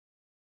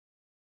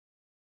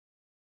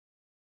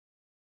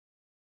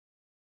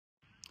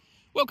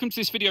Welcome to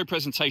this video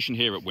presentation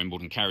here at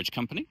Wimbledon Carriage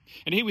Company,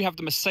 and here we have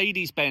the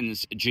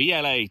Mercedes-Benz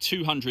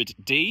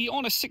GLA200D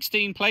on a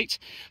 16 plate.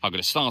 I'm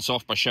going to start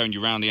off by showing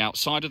you around the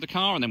outside of the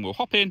car, and then we'll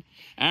hop in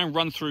and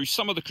run through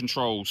some of the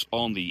controls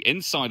on the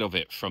inside of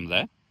it from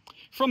there.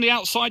 From the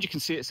outside, you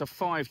can see it's a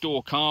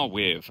 5-door car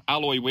with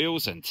alloy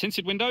wheels and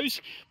tinted windows.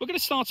 We're going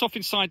to start off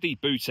inside the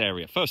boot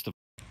area first of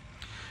all.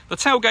 The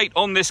tailgate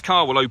on this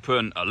car will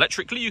open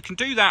electrically. You can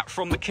do that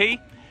from the key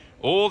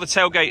or the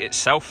tailgate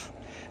itself.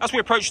 As we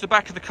approach the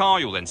back of the car,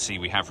 you'll then see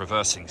we have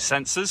reversing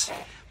sensors.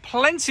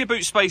 Plenty of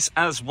boot space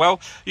as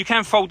well. You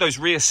can fold those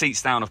rear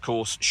seats down, of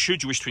course,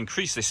 should you wish to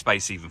increase this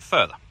space even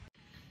further.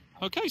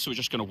 Okay, so we're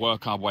just going to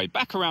work our way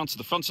back around to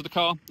the front of the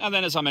car, and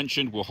then, as I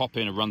mentioned, we'll hop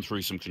in and run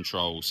through some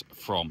controls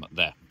from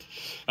there.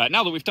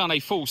 Now that we've done a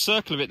full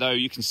circle of it, though,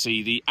 you can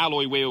see the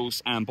alloy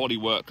wheels and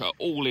bodywork are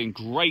all in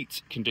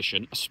great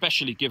condition,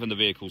 especially given the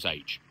vehicle's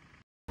age.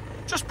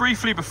 Just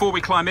briefly before we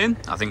climb in,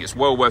 I think it's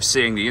well worth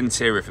seeing the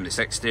interior from this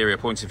exterior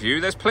point of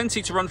view. There's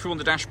plenty to run through on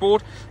the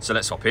dashboard, so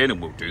let's hop in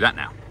and we'll do that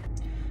now.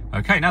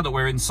 Okay, now that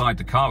we're inside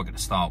the car, we're going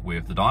to start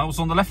with the dials.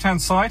 On the left-hand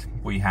side,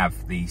 we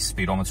have the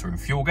speedometer and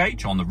fuel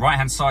gauge. On the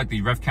right-hand side,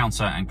 the rev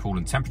counter and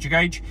coolant temperature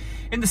gauge.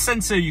 In the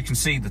centre, you can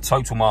see the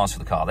total miles for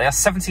the car. They are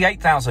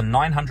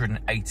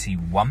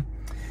 78,981.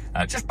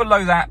 Just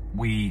below that,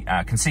 we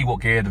can see what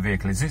gear the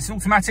vehicle is. It's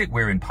automatic.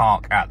 We're in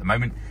park at the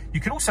moment.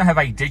 You can also have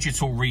a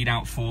digital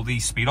readout for the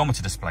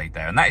speedometer displayed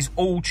there, and that is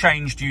all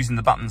changed using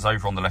the buttons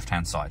over on the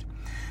left-hand side.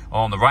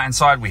 On the right-hand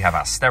side, we have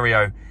our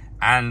stereo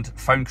and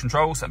phone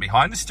controls, and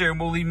behind the steering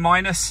wheel, the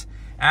minus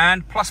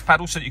and plus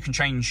paddle, so that you can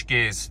change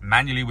gears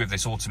manually with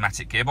this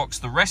automatic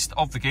gearbox. The rest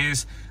of the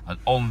gears are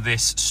on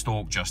this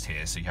stalk just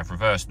here, so you have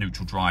reverse,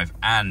 neutral, drive,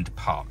 and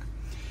park.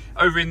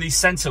 Over in the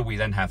centre, we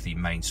then have the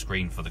main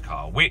screen for the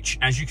car, which,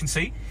 as you can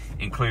see,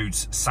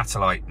 includes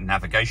satellite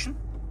navigation.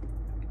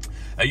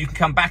 You can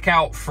come back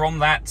out from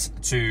that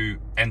to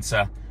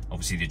enter,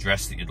 obviously, the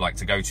address that you'd like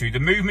to go to. The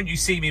movement you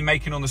see me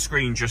making on the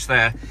screen just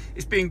there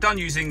is being done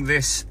using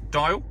this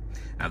dial.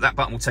 Now, that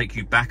button will take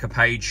you back a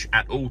page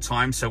at all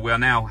times, so we are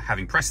now,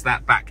 having pressed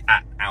that, back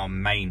at our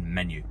main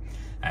menu.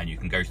 And you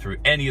can go through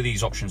any of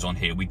these options on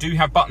here. We do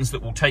have buttons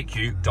that will take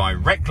you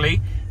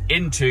directly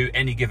into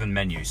any given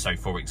menu. So,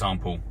 for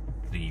example,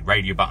 the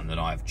radio button that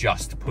I've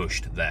just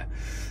pushed there.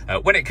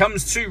 When it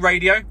comes to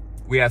radio,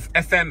 we have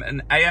FM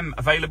and AM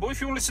available.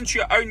 If you want to listen to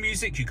your own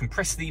music, you can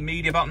press the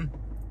media button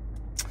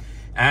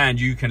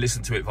and you can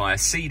listen to it via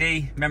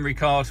CD, memory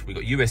card. We've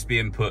got USB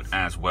input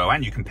as well,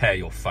 and you can pair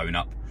your phone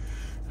up.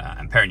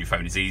 And pairing your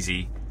phone is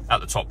easy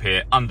at the top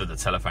here under the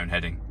telephone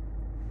heading,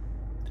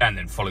 and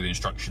then follow the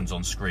instructions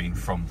on screen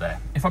from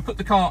there. If I put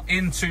the car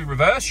into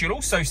reverse, you'll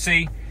also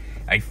see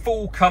a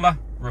full colour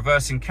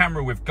reversing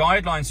camera with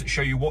guidelines that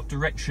show you what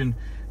direction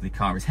the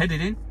car is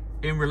headed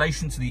in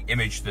relation to the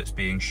image that's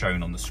being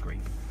shown on the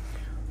screen.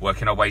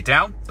 Working our way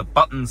down, the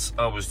buttons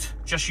I was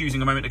just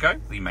using a moment ago,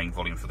 the main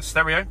volume for the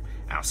stereo,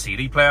 our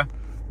CD player.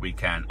 We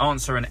can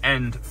answer and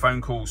end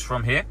phone calls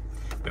from here.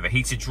 We have a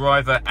heated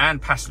driver and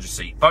passenger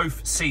seat.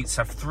 Both seats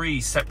have 3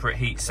 separate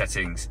heat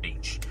settings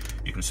each.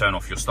 You can turn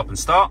off your stop and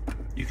start.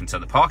 You can turn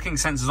the parking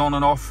sensors on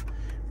and off.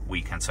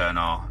 We can turn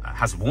our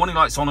hazard warning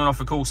lights on and off,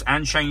 of course,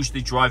 and change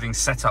the driving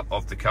setup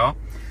of the car.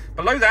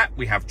 Below that,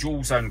 we have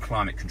dual zone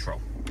climate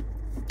control.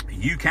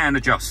 You can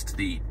adjust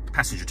the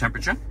passenger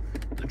temperature,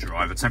 the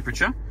driver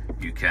temperature.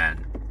 You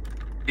can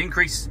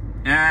increase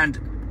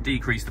and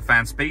decrease the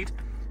fan speed,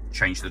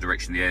 change the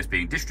direction the air is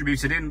being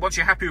distributed in. Once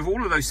you're happy with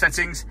all of those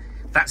settings,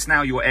 that's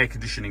now your air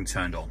conditioning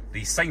turned on.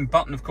 The same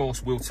button, of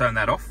course, will turn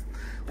that off.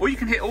 Or you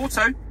can hit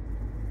auto.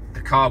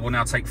 The car will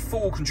now take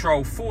full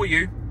control for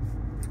you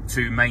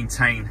to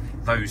maintain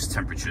those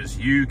temperatures.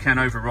 You can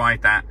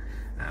override that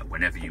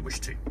whenever you wish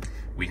to.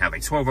 We have a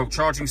 12-volt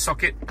charging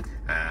socket,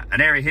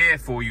 an area here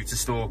for you to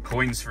store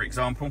coins, for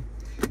example.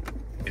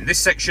 In this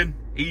section,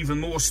 even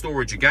more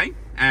storage again,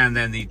 and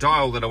then the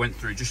dial that I went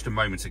through just a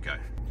moment ago.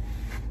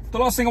 The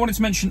last thing I wanted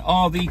to mention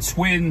are the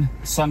twin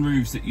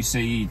sunroofs that you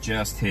see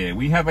just here.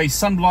 We have a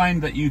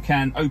sunblind that you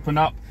can open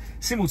up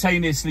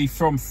simultaneously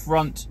from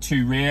front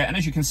to rear. And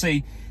as you can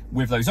see,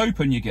 with those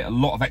open, you get a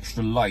lot of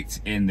extra light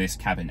in this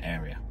cabin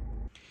area.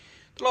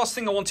 The last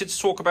thing I wanted to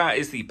talk about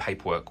is the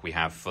paperwork we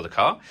have for the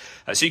car.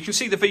 So you can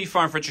see the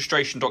V5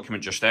 registration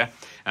document just there.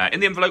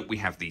 In the envelope, we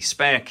have the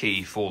spare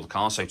key for the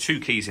car, so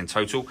 2 keys in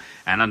total.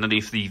 And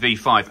underneath the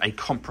V5, a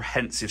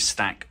comprehensive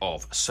stack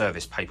of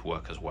service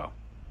paperwork as well.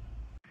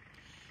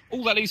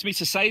 All that leaves me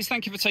to say is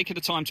thank you for taking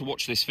the time to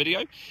watch this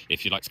video.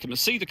 If you'd like to come and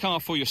see the car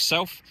for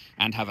yourself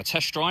and have a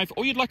test drive,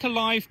 or you'd like a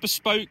live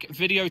bespoke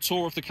video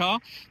tour of the car,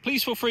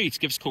 please feel free to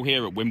give us a call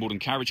here at Wimbledon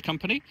Carriage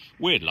Company.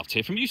 We'd love to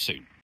hear from you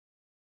soon.